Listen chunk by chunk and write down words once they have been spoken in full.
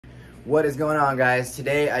What is going on, guys?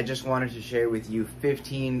 Today I just wanted to share with you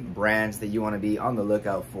 15 brands that you want to be on the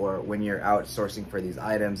lookout for when you're out sourcing for these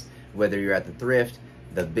items, whether you're at the thrift,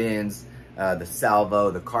 the bins, the salvo,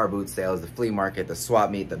 the car boot sales, the flea market, the swap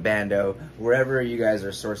meet, the bando, wherever you guys are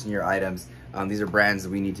sourcing your items. These are brands that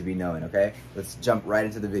we need to be knowing, okay? Let's jump right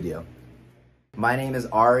into the video. My name is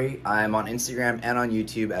Ari. I'm on Instagram and on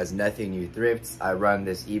YouTube as Nothing New Thrifts. I run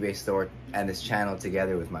this eBay store and this channel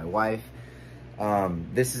together with my wife.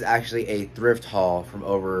 This is actually a thrift haul from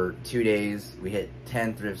over 2 days. We hit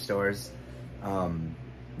 10 thrift stores.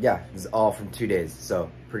 Yeah, this is all from 2 days, so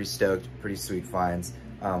pretty stoked, pretty sweet finds.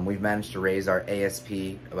 We've managed to raise our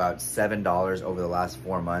ASP about $7 over the last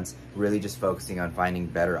 4 months, really just focusing on finding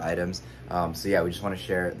better items. So yeah, we just want to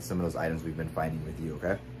share some of those items we've been finding with you,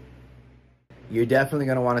 okay? You're definitely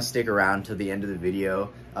going to want to stick around till the end of the video.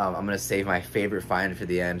 I'm going to save my favorite find for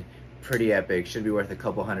the end. Pretty epic, should be worth a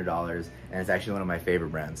couple $100s, and it's actually one of my favorite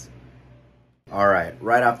brands. All right,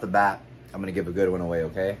 right off the bat, I'm gonna give a good one away,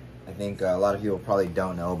 okay? I think a lot of people probably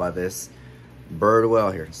don't know about this.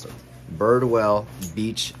 Birdwell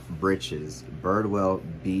Beach Breeches. Birdwell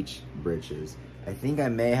Beach Breeches. I think I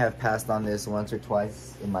may have passed on this once or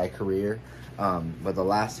twice in my career, but the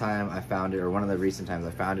last time I found it, or one of the recent times I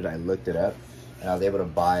found it, I looked it up, and I was able to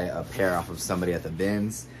buy a pair off of somebody at the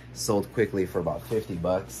bins, sold quickly for about 50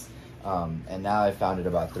 bucks. And now I found it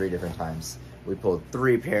about 3 different times. We pulled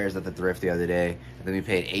 3 pairs at the thrift the other day, and then we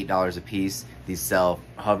paid $8 a piece. These sell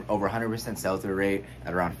over 100% sell-through rate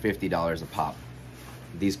at around $50 a pop.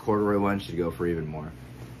 These corduroy ones should go for even more.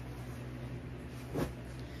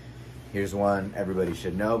 Here's one everybody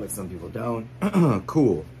should know, but some people don't.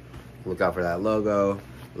 Cool. Look out for that logo.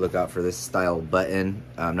 Look out for this style button.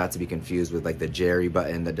 Not to be confused with like the Jerry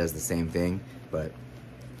button that does the same thing, but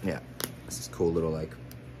yeah, this is cool little like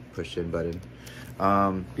push-in button.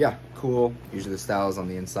 Yeah, cool. Usually the style is on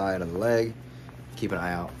the inside of the leg. Keep an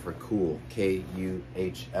eye out for Kuhl,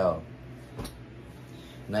 K-U-H-L.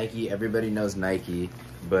 Nike, everybody knows Nike,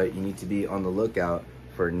 but you need to be on the lookout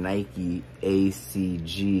for Nike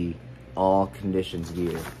ACG all conditions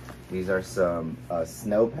gear. These are some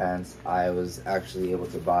snow pants I was actually able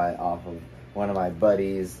to buy off of one of my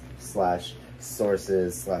buddies slash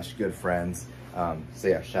sources slash good friends. So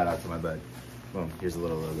yeah, shout out to my bud. Boom, here's a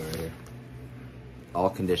little logo right here. All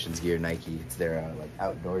conditions gear Nike. It's their like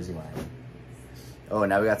outdoorsy line. Oh,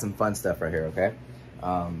 now we got some fun stuff right here, okay?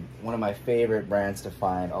 One of my favorite brands to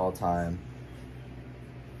find all time,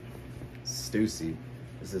 Stussy.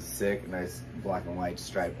 This is sick, nice black and white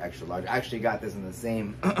striped extra large. I actually got this in the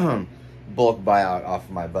same bulk buyout off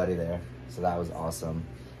of my buddy there, so that was awesome.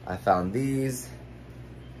 I found these.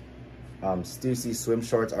 Stussy swim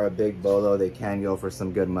shorts are a big bolo. They can go for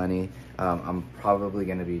some good money. I'm probably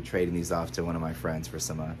going to be trading these off to one of my friends for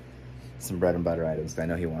some bread and butter items. I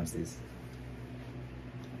know he wants these.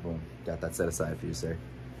 Boom, got that set aside for you, sir.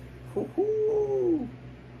 Woo-hoo!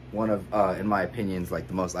 One of, in my opinion, like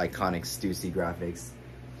the most iconic Stussy graphics.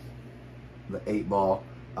 The 8 ball.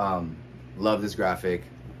 Love this graphic.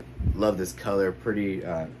 Love this color.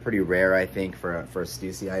 Pretty rare, I think, for a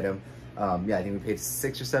Stussy item. Yeah, I think we paid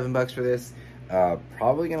 $6 or $7 for this.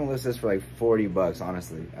 Probably gonna list this for like 40 bucks,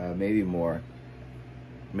 honestly. Maybe more.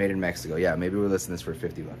 Made in Mexico. Yeah, maybe we're listing this for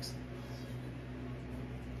 50 bucks.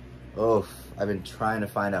 Oh, I've been trying to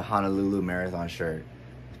find a Honolulu Marathon shirt.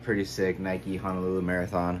 It's pretty sick. Nike Honolulu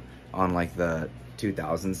Marathon on like the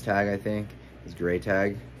 2000s tag, I think. It's gray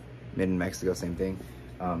tag. Made in Mexico, same thing.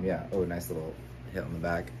 Yeah, oh, nice little hit on the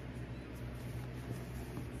back.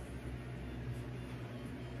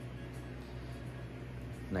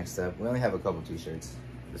 Next up, we only have a couple t-shirts.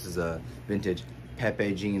 This is a vintage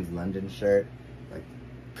Pepe Jeans London shirt, like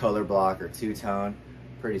color block or two-tone,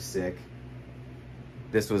 pretty sick.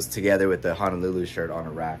 This was together with the Honolulu shirt on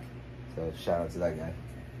a rack, so shout out to that guy.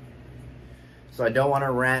 So I don't want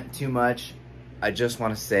to rant too much. I just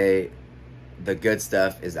want to say the good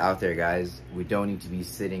stuff is out there, guys. We don't need to be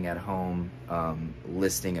sitting at home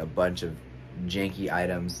listing a bunch of janky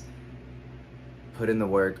items. Put in the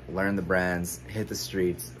work, learn the brands, hit the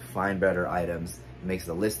streets, find better items. It makes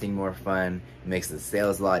the listing more fun, it makes the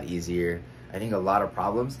sales a lot easier. I think a lot of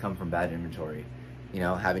problems come from bad inventory. You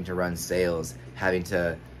know, having to run sales, having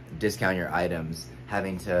to discount your items,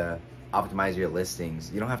 having to optimize your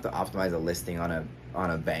listings. You don't have to optimize a listing on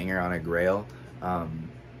a banger, on a grail.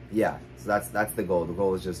 Yeah, so that's the goal. The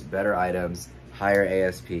goal is just better items, higher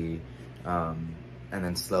ASP, and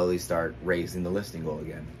then slowly start raising the listing goal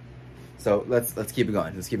again. So let's keep it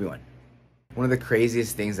going. Let's keep it going. One of the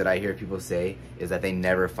craziest things that I hear people say is that they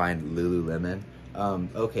never find Lululemon.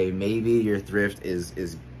 Okay, maybe your thrift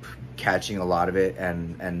is catching a lot of it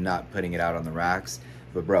and not putting it out on the racks,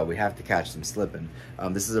 But bro, we have to catch them slipping.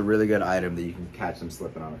 This is a really good item that you can catch them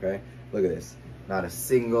slipping on, okay? Look at this. Not a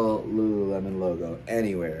single Lululemon logo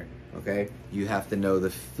anywhere, okay? You have to know the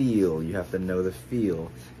feel. You have to know the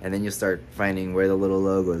feel. And then you start finding where the little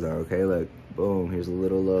logos are, okay? Look, boom, here's a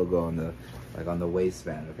little logo on the, like on the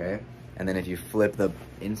waistband, okay? And then if you flip the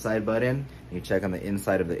inside button, you check on the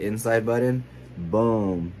inside of the inside button,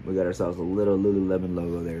 boom, we got ourselves a little Lululemon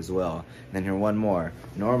logo there as well. And then here, one more.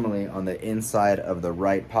 Normally on the inside of the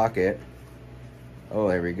right pocket, oh,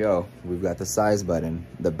 there we go. We've got the size button,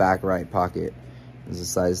 the back right pocket. This is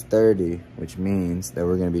a size 30, which means that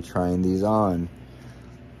we're gonna be trying these on.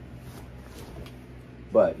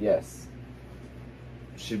 But yes,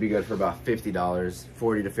 should be good for about $50,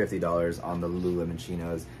 $40 to $50 on the Lululemon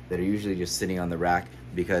chinos that are usually just sitting on the rack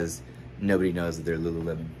because nobody knows that they're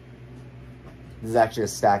Lululemon. This is actually a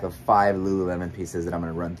stack of 5 Lululemon pieces that I'm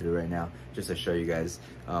gonna run through right now, just to show you guys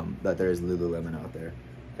that there is Lululemon out there,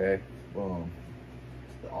 okay? Boom.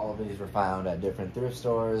 All of these were found at different thrift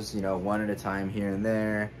stores, you know, one at a time here and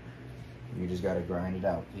there. You just gotta grind it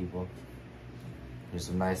out, people. Here's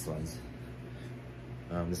some nice ones.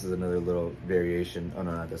 This is another little variation. Oh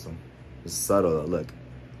no, not this one. It's subtle though, look.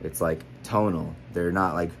 It's like tonal. They're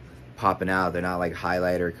not like popping out. They're not like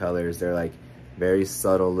highlighter colors. They're like very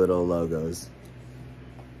subtle little logos.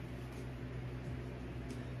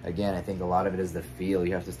 Again, I think a lot of it is the feel.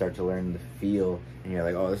 You have to start to learn the feel, and you're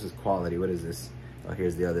like, oh, this is quality. What is this? Oh,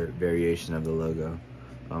 here's the other variation of the logo.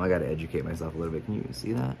 I gotta educate myself a little bit. Can you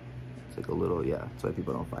see that? It's like a little, yeah. That's why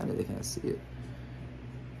people don't find it. They can't see it.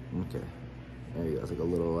 Okay, there you go. It's like a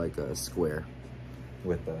little, like a square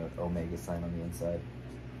with the Omega sign on the inside.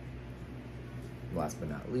 Last but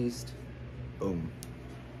not least, boom.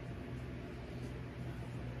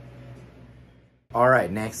 All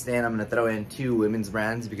right, next in, I'm gonna throw in 2 women's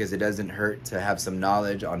brands because it doesn't hurt to have some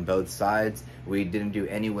knowledge on both sides. We didn't do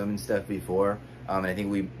any women's stuff before, and I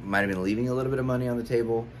think we might have been leaving a little bit of money on the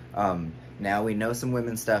table. Now we know some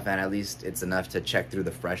women's stuff, and at least it's enough to check through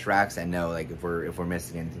the fresh racks and know like if we're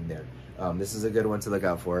missing anything there. This is a good one to look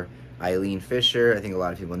out for. Eileen Fisher, I think a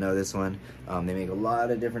lot of people know this one. They make a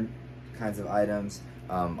lot of different kinds of items.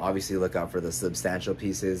 Obviously look out for the substantial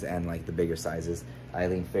pieces and like the bigger sizes.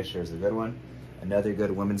 Eileen Fisher is a good one. Another good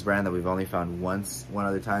women's brand that we've only found one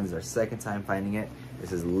other time. This is our second time finding it.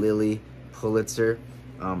 This is Lily Pulitzer.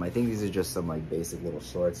 I think these are just some like basic little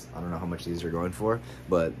shorts. I don't know how much these are going for,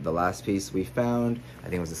 but the last piece we found, I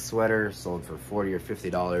think it was a sweater, sold for $40 or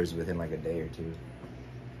 $50 within like a day or two.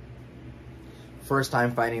 First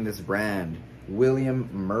time finding this brand, William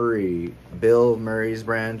Murray, Bill Murray's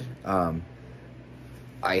brand.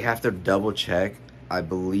 I have to double check. I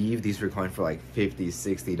believe these were going for like $50,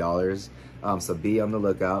 $60. So be on the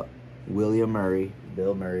lookout. William Murray,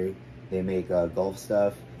 Bill Murray. They make golf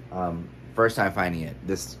stuff. First time finding it,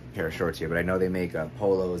 this pair of shorts here, but I know they make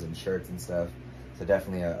polos and shirts and stuff. So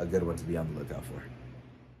definitely a good one to be on the lookout for.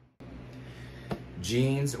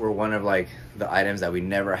 Jeans were one of like the items that we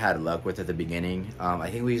never had luck with at the beginning. I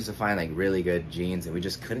think we used to find like really good jeans and we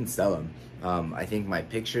just couldn't sell them. I think my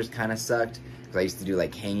pictures kind of sucked because I used to do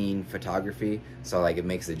like hanging photography, so like it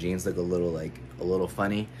makes the jeans look a little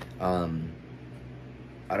funny.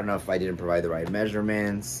 I don't know if I didn't provide the right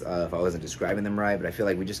measurements, if I wasn't describing them right, but I feel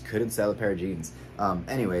like we just couldn't sell a pair of jeans.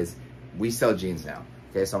 Anyways, we sell jeans now.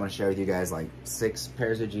 Okay, so I'm gonna share with you guys like 6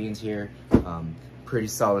 pairs of jeans here. Pretty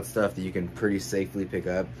solid stuff that you can pretty safely pick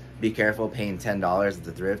up. Be careful paying $10 at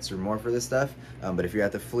the thrifts or more for this stuff, but if you're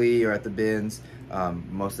at the flea or at the bins,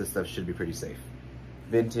 most of this stuff should be pretty safe.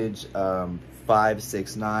 Vintage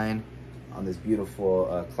 569 on this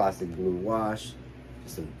beautiful classic blue wash.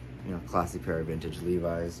 Just a classic pair of vintage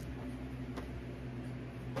Levi's.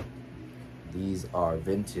 These are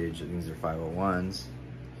vintage, these are 501s.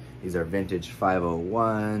 These are vintage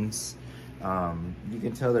 501s. You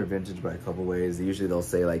can tell they're vintage by a couple ways. Usually they'll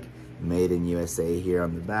say like made in USA here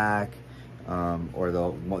on the back, or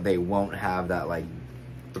they won't have that like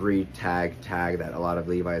 3 tag that a lot of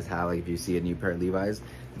Levi's have. Like if you see a new pair of Levi's,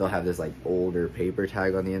 they'll have this like older paper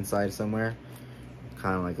tag on the inside somewhere,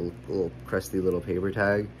 kind of like a little crusty little paper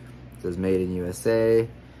tag. It says made in USA,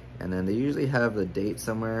 and then they usually have the date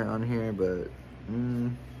somewhere on here, but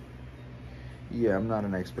yeah, I'm not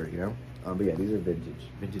an expert, you know. But yeah, these are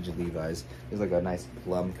vintage Levi's. There's like a nice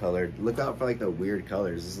plum color. Look out for like the weird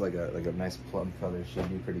colors. This is like a nice plum color. Should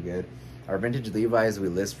be pretty good. Our vintage Levi's we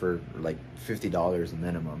list for like $50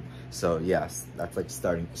 minimum. So yes, that's like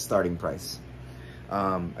starting price.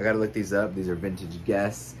 I gotta look these up. These are vintage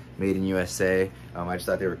Guess, made in USA. I just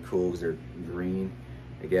thought they were cool because they're green.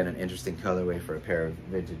 Again, an interesting colorway for a pair of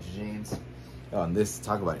vintage jeans. Oh, and this,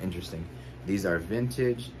 talk about interesting. These are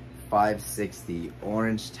vintage 560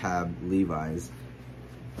 orange tab Levi's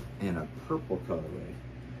in a purple colorway.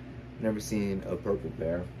 Never seen a purple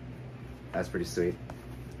pair. That's pretty sweet.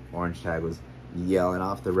 Orange tag was yelling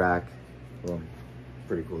off the rack. Boom.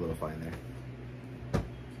 Pretty cool little find there.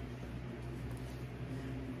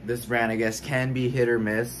 This brand, I guess, can be hit or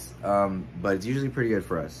miss, but it's usually pretty good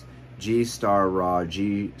for us. G-Star Raw.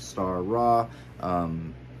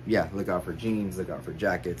 Yeah, look out for jeans, look out for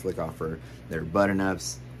jackets, look out for their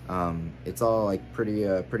button-ups. It's all like pretty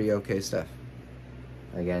okay stuff.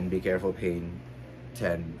 Again, be careful paying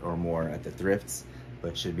 10 or more at the thrifts,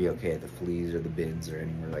 but should be okay at the fleas or the bins or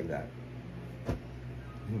anywhere like that.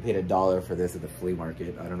 You paid $1 for this at the flea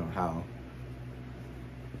market. I don't know how.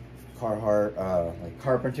 Carhartt, like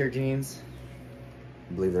carpenter jeans.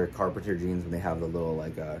 I believe they're carpenter jeans when they have the little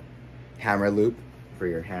like hammer loop for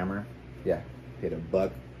your hammer. Yeah, paid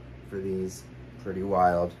 $1 for these. Pretty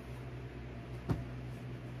wild.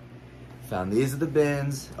 Found these at the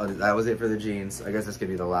bins. Oh, that was it for the jeans. I guess this could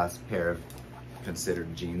be the last pair of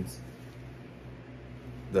considered jeans.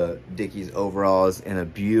 The Dickies overalls in a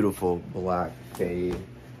beautiful black fade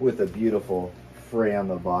with a beautiful fray on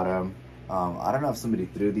the bottom. I don't know if somebody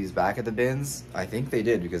threw these back at the bins. I think they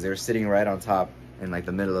did because they were sitting right on top in like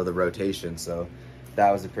the middle of the rotation. So that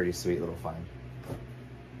was a pretty sweet little find.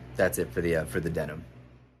 That's it for the denim.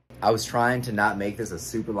 I was trying to not make this a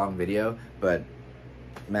super long video, but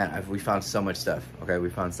man, we found so much stuff. Okay, we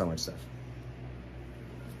found so much stuff.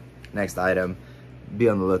 Next item, be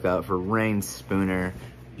on the lookout for Rain Spooner.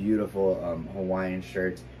 Beautiful Hawaiian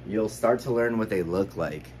shirts. You'll start to learn what they look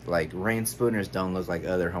like. Like Rain Spooners don't look like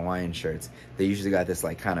other Hawaiian shirts. They usually got this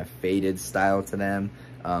like kind of faded style to them,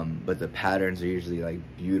 but the patterns are usually like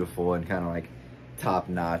beautiful and kind of like top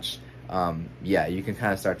notch. Yeah, you can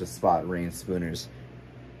kind of start to spot Rain Spooners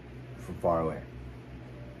from far away.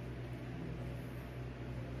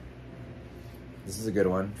 This is a good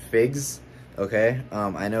one. Figs. Okay,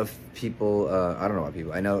 I know people, I don't know about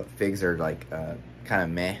people, I know figs are like kind of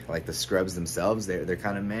meh, like the scrubs themselves, they're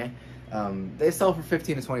kind of meh. They sell for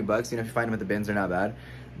 15 to 20 bucks, you know, if you find them at the bins, they're not bad.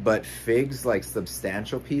 But figs, like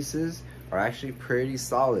substantial pieces, are actually pretty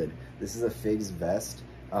solid. This is a figs vest,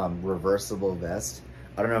 reversible vest.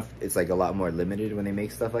 I don't know if it's like a lot more limited when they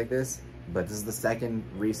make stuff like this, but this is the second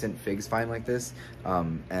recent figs find like this,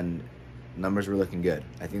 and numbers were looking good.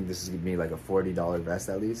 I think this is gonna be like a $40 vest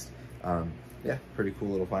at least. Yeah, pretty cool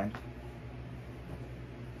little find.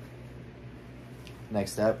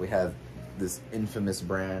 Next up, we have this infamous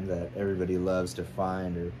brand that everybody loves to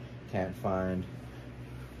find or can't find.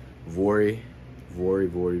 Vori.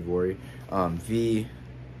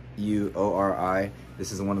 V-U-O-R-I.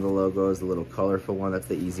 This is one of the logos, the little colorful one. That's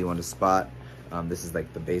the easy one to spot. This is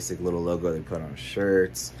like the basic little logo they put on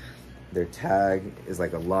shirts. Their tag is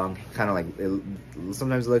like a long, kind of like,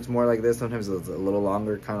 sometimes it looks more like this, sometimes it's a little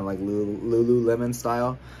longer, kind of like Lululemon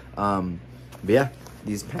style. But yeah,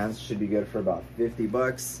 these pants should be good for about 50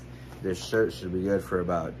 bucks. This shirt should be good for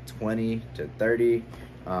about 20 to 30.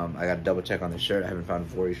 I got to double check on the shirt. I haven't found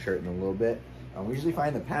Vori's shirt in a little bit. We usually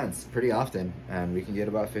find the pants pretty often, and we can get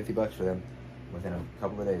about 50 bucks for them within a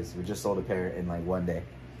couple of days. We just sold a pair in like one day.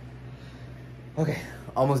 Okay,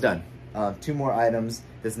 almost done. 2 more items.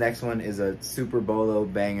 This next one is a super Bolo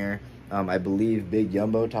banger. I believe Big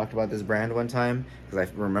Yumbo talked about this brand one time because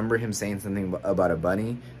I remember him saying something about a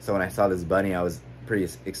bunny. So when I saw this bunny, I was pretty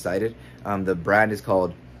excited. The brand is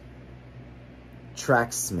called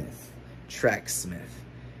Tracksmith,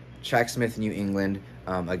 New England.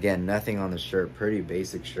 Again, nothing on the shirt, pretty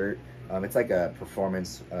basic shirt. It's like a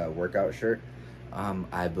performance workout shirt.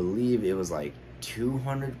 I believe it was like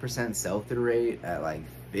 200% sell-through rate at like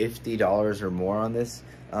 $50 or more on this.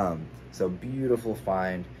 So beautiful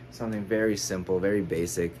find, something very simple, very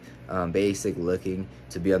basic, basic looking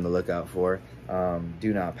to be on the lookout for.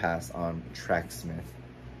 Do not pass on Tracksmith.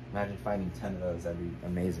 Imagine finding 10 of those, that'd be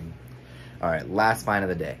amazing. All right, last find of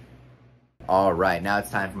the day. All right, now it's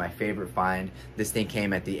time for my favorite find. This thing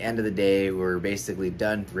came at the end of the day. We were basically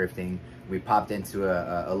done thrifting. We popped into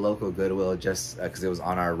a local Goodwill just because it was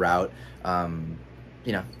on our route.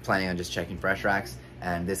 You know, planning on just checking fresh racks,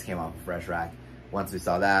 and this came off a fresh rack. Once we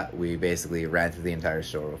saw that, we basically ran through the entire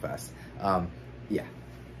store real fast. Yeah.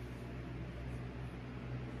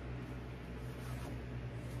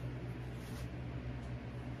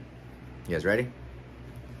 You guys ready?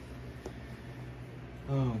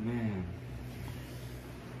 Oh man.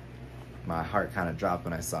 My heart kind of dropped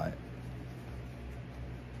when I saw it.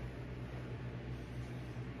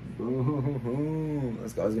 Boom.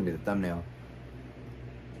 Let's go. It's gonna be the thumbnail.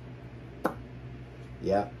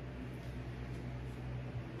 Yeah.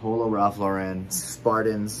 Polo Ralph Lauren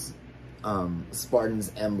Spartans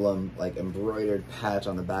Spartans emblem, like embroidered patch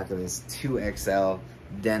on the back of this 2XL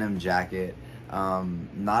denim jacket.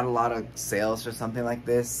 Not a lot of sales for something like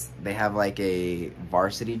this. They have like a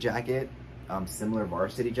varsity jacket, similar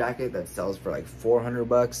varsity jacket that sells for like 400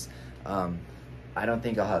 bucks. I don't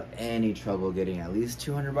think I'll have any trouble getting at least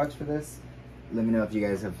 200 bucks for this. Let me know if you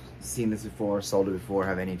guys have seen this before, sold it before,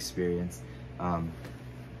 have any experience.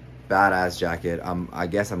 Badass jacket. I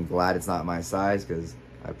guess I'm glad it's not my size, because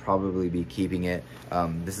I'd probably be keeping it.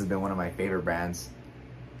 This has been one of my favorite brands,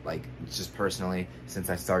 like just personally, since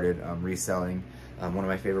I started reselling. One of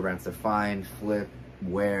my favorite brands to find, flip,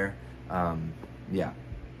 wear. Yeah,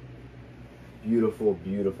 beautiful,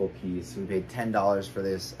 beautiful piece. We paid $10 for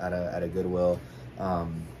this at a Goodwill.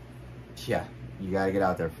 Yeah, you gotta get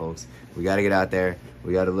out there, folks. We gotta get out there.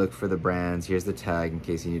 We gotta look for the brands. Here's the tag in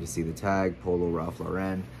case you need to see the tag, Polo Ralph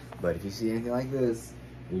Lauren. But if you see anything like this,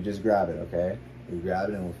 you just grab it, okay? We grab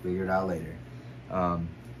it and we'll figure it out later.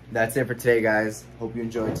 That's it for today, guys. Hope you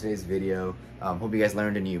enjoyed today's video. Hope you guys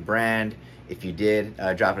learned a new brand. If you did,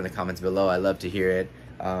 drop it in the comments below. I love to hear it.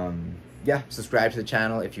 Yeah, subscribe to the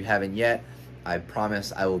channel if you haven't yet. I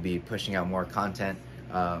promise I will be pushing out more content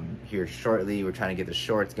here shortly. We're trying to get the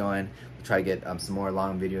shorts going. We'll try to get some more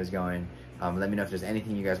long videos going. Let me know if there's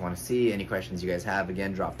anything you guys want to see, any questions you guys have.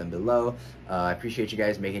 Again, drop them below. I appreciate you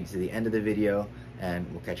guys making it to the end of the video,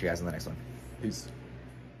 and we'll catch you guys on the next one. Peace.